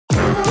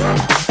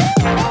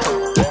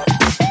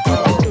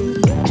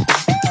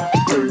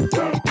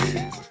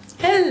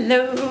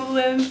Hello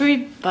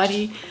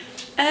everybody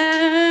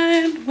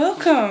and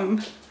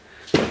welcome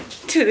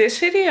to this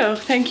video.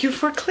 Thank you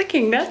for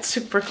clicking, that's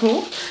super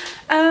cool.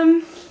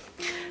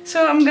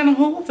 So I'm gonna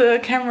hold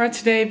the camera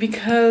today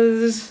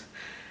because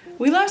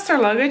we lost our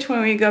luggage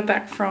when we got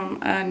back from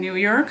New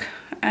York,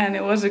 and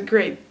it was a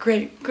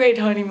great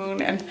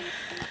honeymoon. And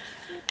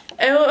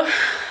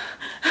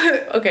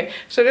okay,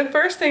 so the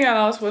first thing I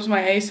lost was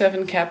my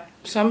A7 cap.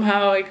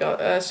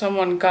 Somehow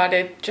someone got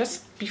it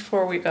just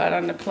before we got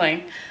on the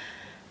plane.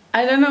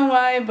 I don't know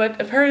why,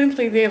 but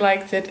apparently they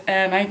liked it,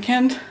 and I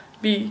can't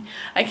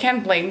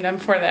blame them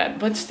for that.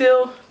 But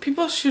still,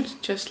 people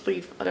should just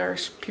leave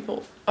others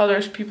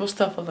people's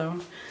stuff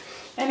alone.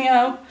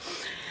 Anyhow,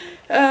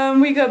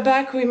 we got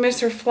back. We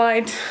missed our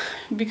flight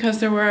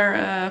because there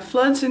were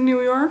floods in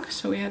New York,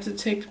 so we had to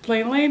take the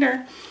plane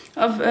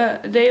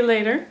a day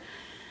later.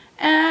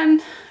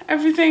 And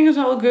everything is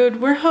all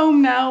good. We're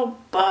home now,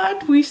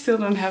 but we still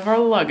don't have our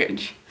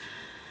luggage.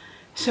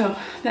 So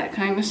that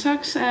kind of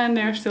sucks, and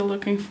they're still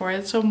looking for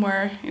it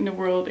somewhere in the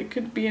world. It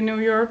could be in New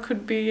York,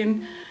 could be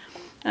in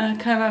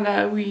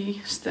Canada.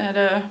 We had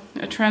a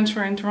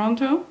transfer in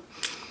Toronto.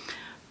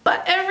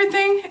 But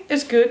everything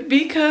is good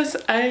because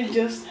I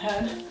just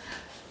had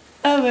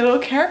a little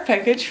care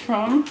package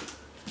from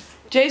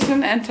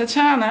Jason and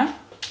Tatiana,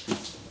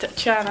 the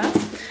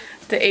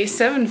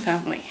A7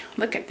 family.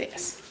 Look at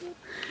this.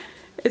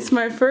 It's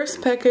my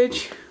first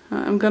package.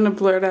 I'm gonna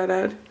blur that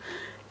out.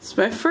 It's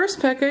my first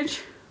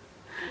package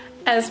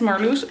as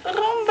Marloes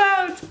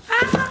Rombout.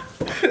 Ah!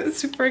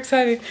 Super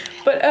excited.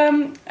 But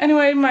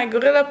anyway, my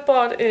gorilla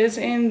pod is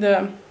in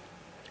the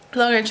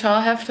luggage. I'll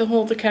have to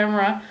hold the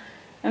camera.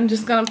 I'm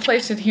just gonna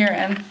place it here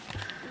and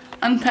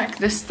unpack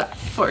this stuff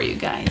for you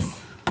guys.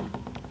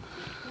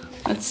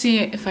 Let's see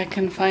if I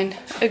can find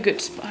a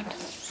good spot.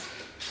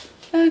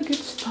 A good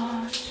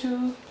spot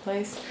to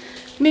place.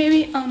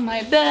 Maybe on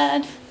my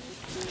bed.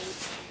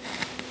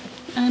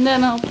 And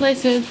then I'll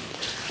place it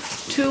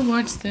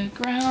towards the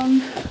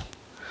ground.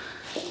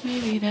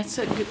 Maybe that's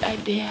a good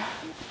idea.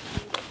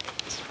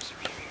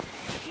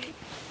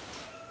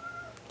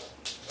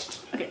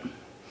 Okay.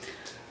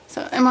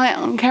 So am I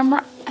on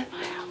camera? Am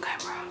I on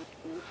camera?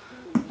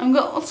 I'm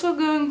also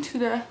going to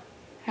the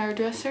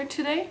hairdresser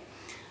today.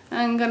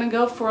 I'm gonna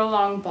go for a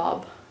long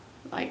bob.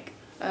 Like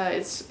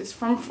it's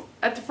from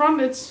at the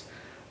front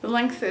the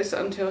length is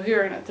until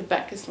here, and at the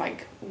back is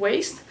like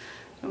waist.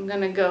 I'm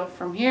gonna go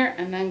from here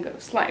and then go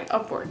slide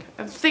upward.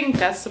 I think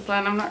that's the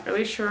plan. I'm not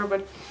really sure,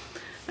 but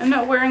I'm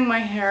not wearing my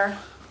hair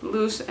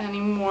loose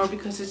anymore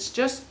because it's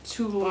just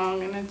too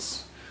long, and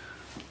it's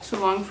too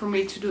long for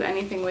me to do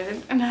anything with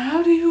it. And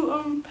how do you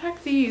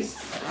unpack these?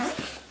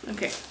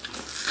 Okay.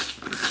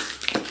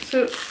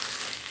 So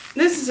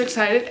this is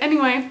excited.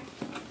 Anyway,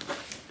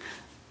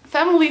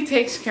 family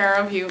takes care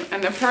of you,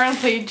 and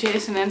apparently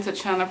Jason and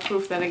Tatiana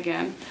proved that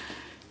again.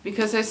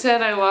 Because I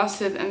said I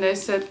lost it, and they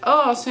said,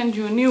 "Oh, I'll send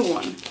you a new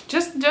one."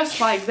 Just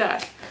like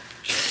that.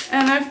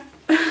 And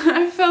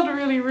I felt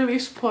really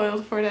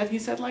spoiled for that. He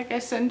said, like, I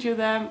sent you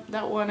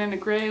that one and a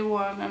grey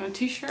one and a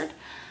t-shirt.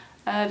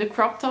 The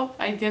crop top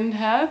I didn't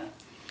have.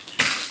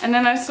 And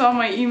then I saw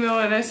my email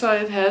and I saw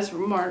it has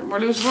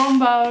Marloes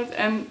Rombout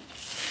and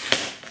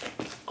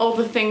all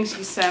the things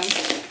he sent.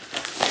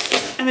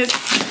 And it's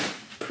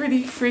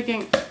pretty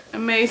freaking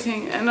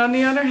amazing. And on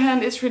the other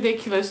hand, it's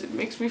ridiculous. It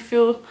makes me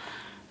feel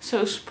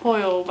so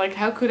spoiled. Like,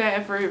 how could I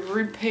ever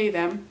repay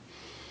them?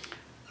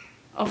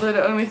 Although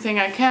the only thing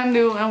I can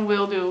do and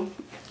will do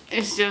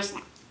is just...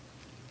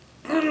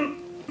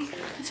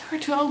 It's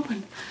hard to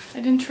open. I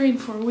didn't train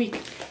for a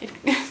week.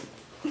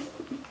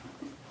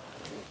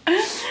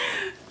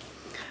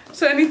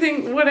 So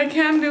what I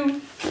can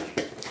do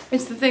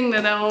is the thing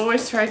that I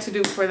always try to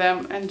do for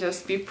them, and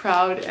just be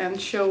proud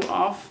and show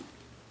off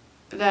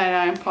that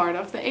I'm part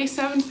of the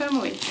A7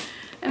 family.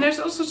 And there's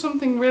also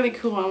something really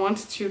cool I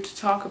wanted you to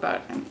talk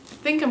about, and I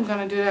think I'm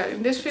gonna do that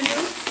in this video.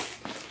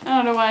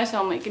 Otherwise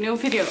I'll make a new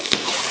video.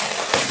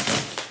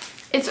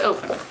 It's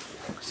open.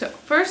 So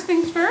first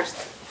things first.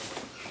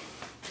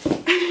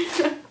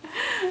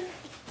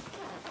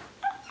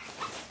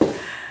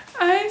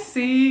 I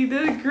see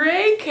the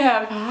gray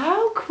cap.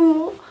 How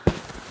cool.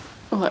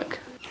 Look.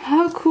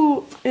 How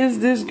cool is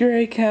this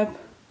gray cap?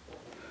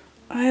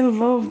 I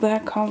love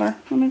that color.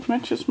 And it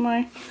matches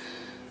my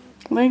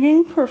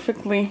legging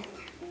perfectly.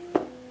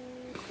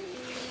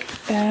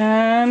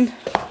 And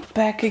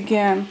back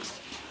again.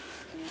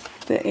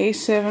 The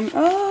A7.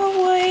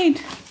 Oh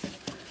wait.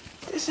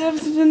 This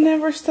happens to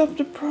never stop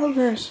the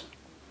progress.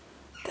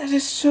 That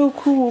is so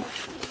cool.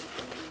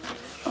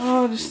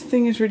 Oh, this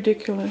thing is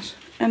ridiculous.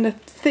 And the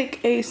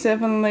thick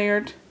A7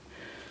 layered.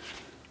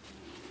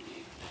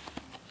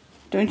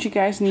 Don't you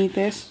guys need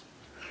this?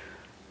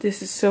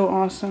 This is so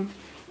awesome.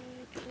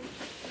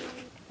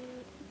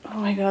 Oh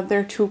my god,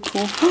 they're too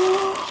cool.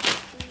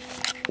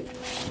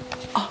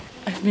 Oh,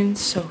 I've been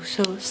so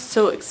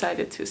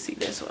excited to see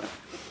this one.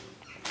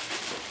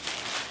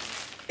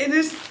 It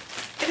is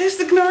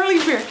the gnarly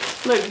bear.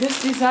 Look,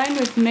 this design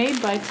was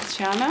made by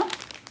Tatiana.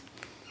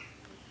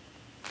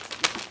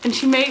 And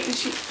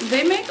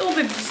they make all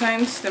the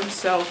designs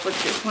themselves, but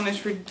this one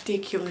is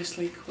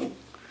ridiculously cool.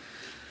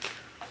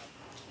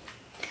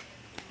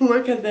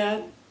 Look at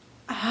that.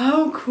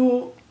 How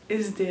cool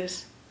is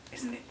this?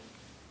 Isn't it?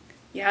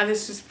 Yeah,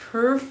 this is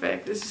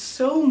perfect. This is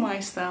so my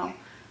style.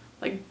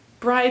 Like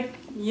bright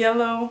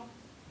yellow.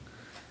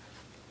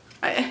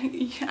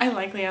 I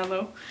like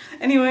yellow.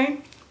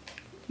 Anyway,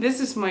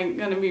 this is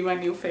gonna be my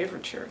new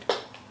favorite shirt.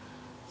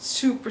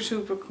 Super,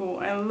 super cool.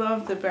 I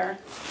love the bear.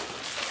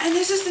 And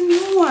this is the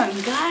new one.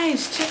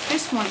 Guys, check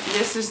this one.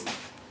 This is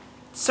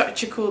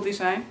such a cool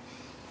design.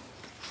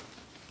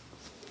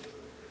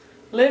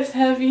 Lift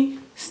heavy,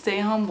 stay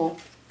humble.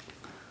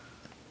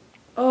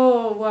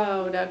 Oh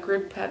wow, that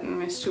grip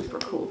pattern is super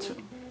cool too.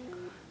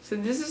 So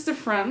this is the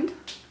front.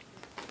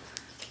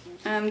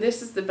 And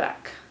this is the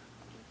back.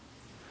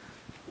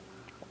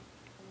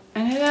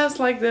 And it has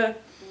like the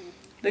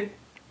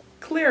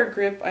clear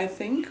grip, I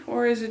think.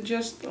 Or is it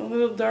just a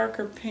little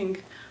darker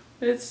pink?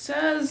 But it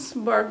says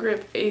bar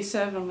grip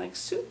A7, like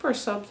super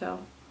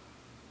subtle.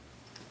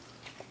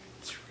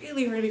 It's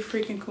really, really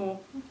freaking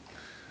cool.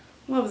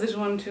 Love this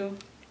one too.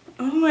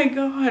 Oh my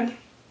god.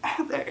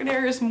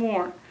 There is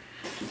more.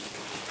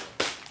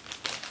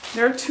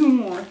 There are two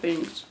more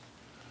things.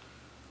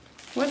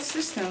 What's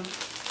this now?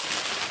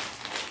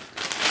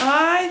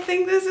 I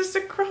think this is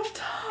the crop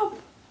top.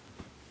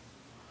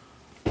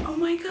 Oh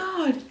my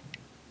god.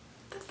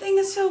 That thing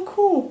is so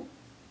cool.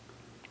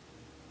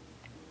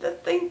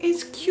 That thing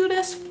is cute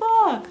as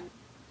fuck.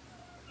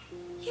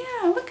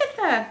 Yeah, look at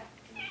that.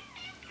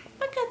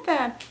 Look at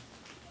that.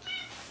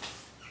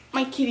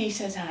 My kitty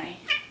says hi.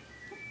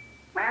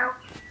 Meow.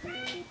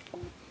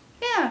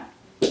 Yeah.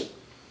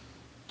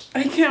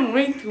 I can't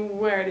wait to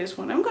wear this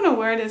one. I'm gonna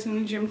wear this in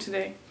the gym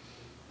today.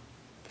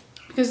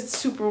 Because it's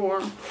super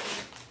warm.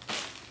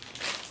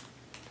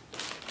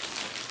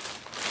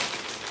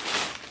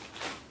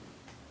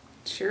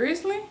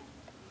 Seriously?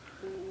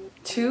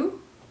 2?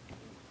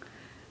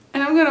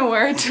 And I'm gonna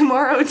wear it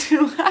tomorrow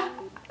too.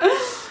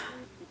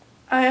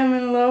 I am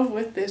in love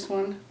with this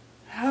one.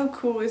 How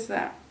cool is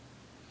that?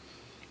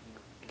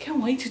 I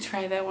can't wait to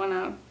try that one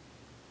out.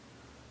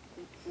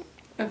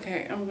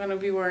 Okay, I'm gonna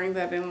be wearing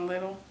that in a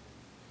little.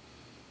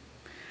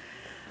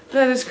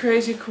 That is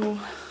crazy cool.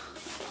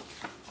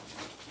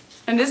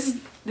 And this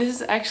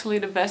is actually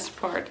the best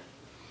part.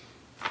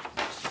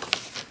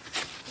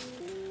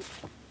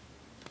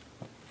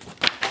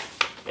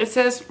 It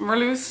says,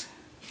 Marloes,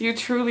 you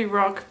truly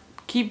rock.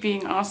 Keep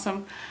being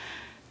awesome.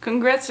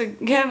 Congrats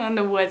again on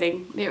the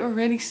wedding. They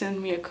already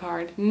sent me a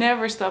card.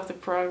 Never stop the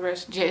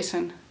progress,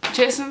 Jason.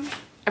 Jason,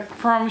 I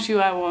promise you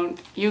I won't.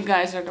 You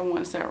guys are the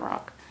ones that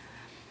rock.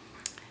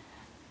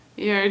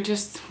 You're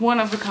just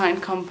one of a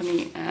kind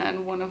company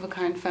and one of a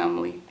kind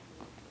family.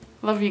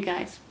 Love you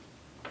guys.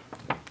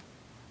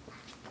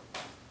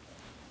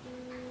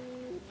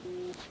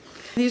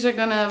 These are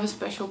gonna have a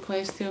special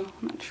place too.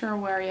 Not sure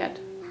where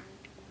yet.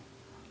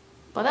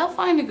 But I'll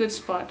find a good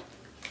spot.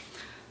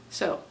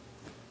 So,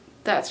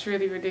 that's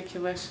really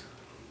ridiculous.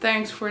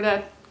 Thanks for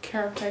that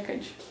care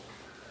package.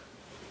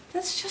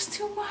 That's just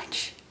too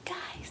much,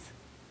 guys.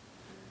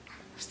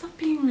 Stop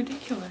being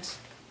ridiculous.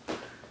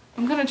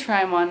 I'm gonna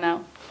try them on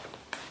now.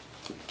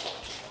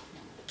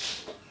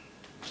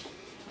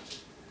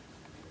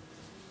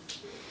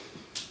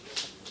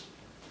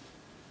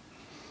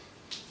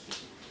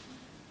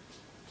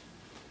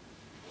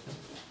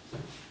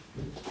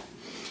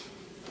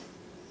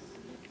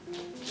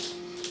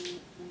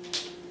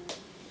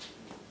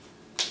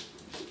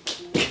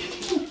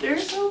 They're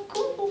so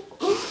cool.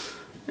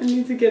 I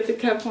need to get the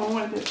cap on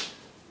with it.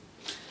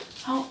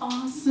 How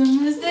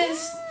awesome is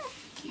this?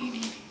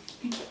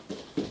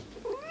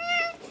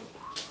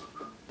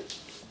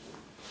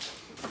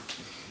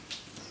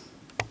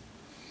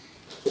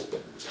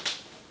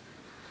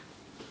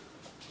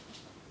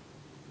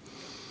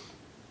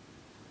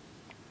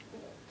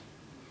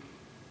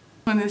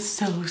 One is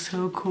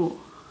so cool.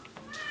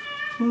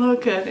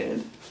 Look at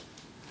it.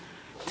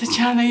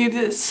 Tatjana, you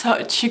did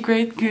such a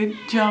good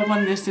job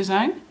on this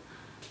design.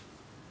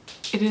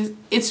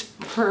 It's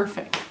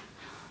perfect.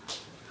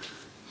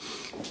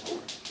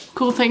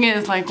 Cool thing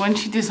is, like, when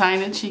she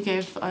designed it, she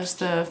gave us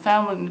the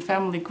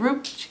family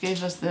group. She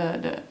gave us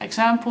the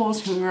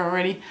examples. We were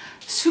already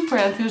super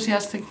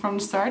enthusiastic from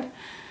the start.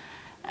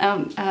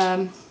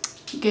 And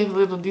gave a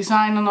little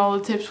design on all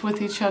the tips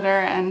with each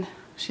other, and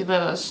she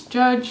let us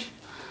judge.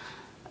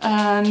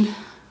 And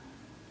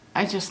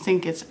I just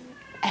think it's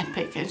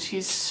epic, and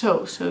she's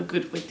so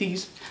good with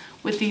these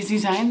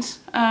designs.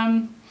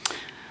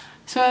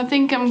 So I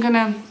think I'm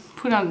gonna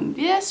put on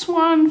this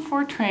one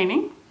for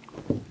training,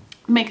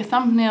 make a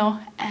thumbnail,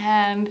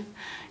 and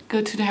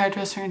go to the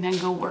hairdresser and then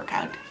go work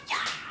out.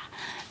 Yeah,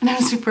 and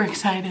I'm super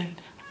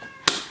excited.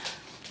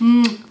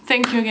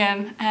 Thank you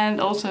again,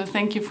 and also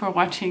thank you for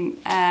watching.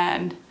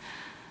 And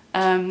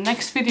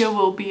next video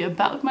will be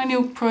about my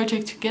new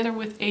project together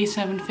with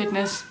A7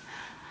 Fitness.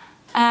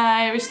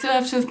 I still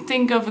have to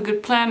think of a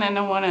good plan, and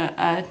I want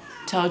to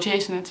tell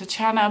Jason and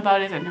Tatjana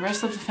about it and the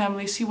rest of the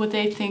family, see what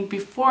they think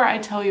before I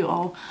tell you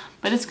all.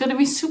 But it's gonna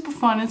be super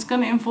fun. It's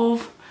gonna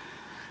involve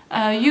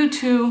you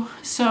two,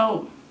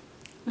 so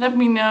let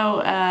me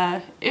know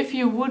if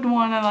you would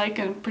wanna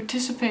like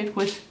participate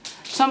with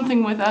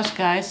something with us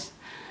guys.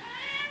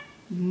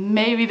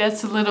 Maybe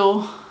that's a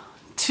little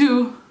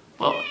too,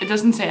 well, it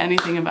doesn't say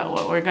anything about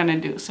what we're gonna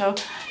do. So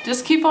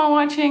just keep on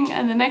watching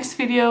and the next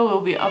video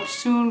will be up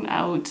soon,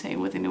 I would say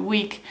within a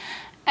week.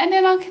 And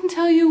then I can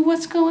tell you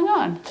what's going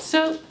on.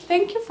 So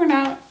thank you for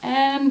now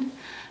and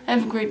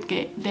have a great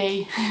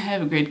day.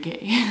 Have a great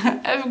day.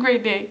 Have a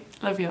great day.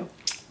 Love you.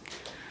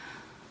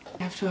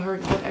 I have to hurry,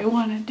 but I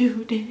want to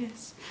do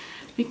this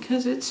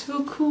because it's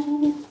so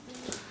cool.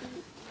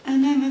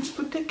 And then let's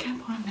put the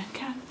cap on the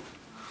cap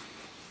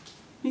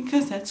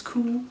because that's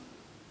cool.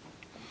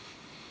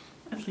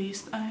 At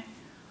least I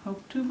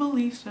hope to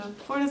believe so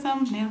for the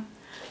thumbnail.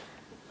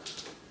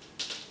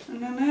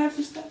 And then I have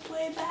to step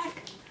way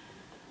back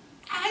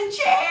and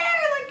share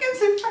like I'm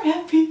super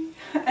happy.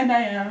 And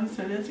I am,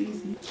 so that's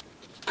easy.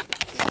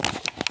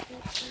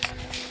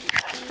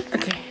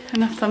 Okay,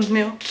 enough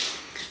thumbnail.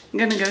 I'm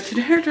gonna go to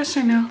the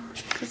hairdresser now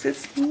because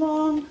it's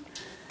long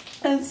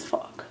as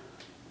fuck.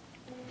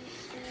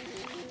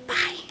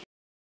 Bye.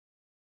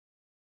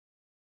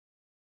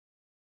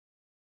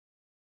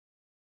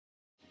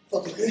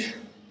 Okay.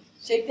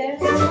 Shake that.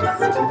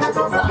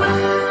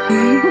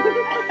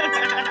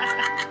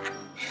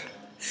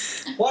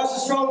 Watch the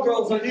Strong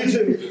Girls on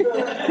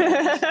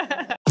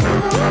YouTube.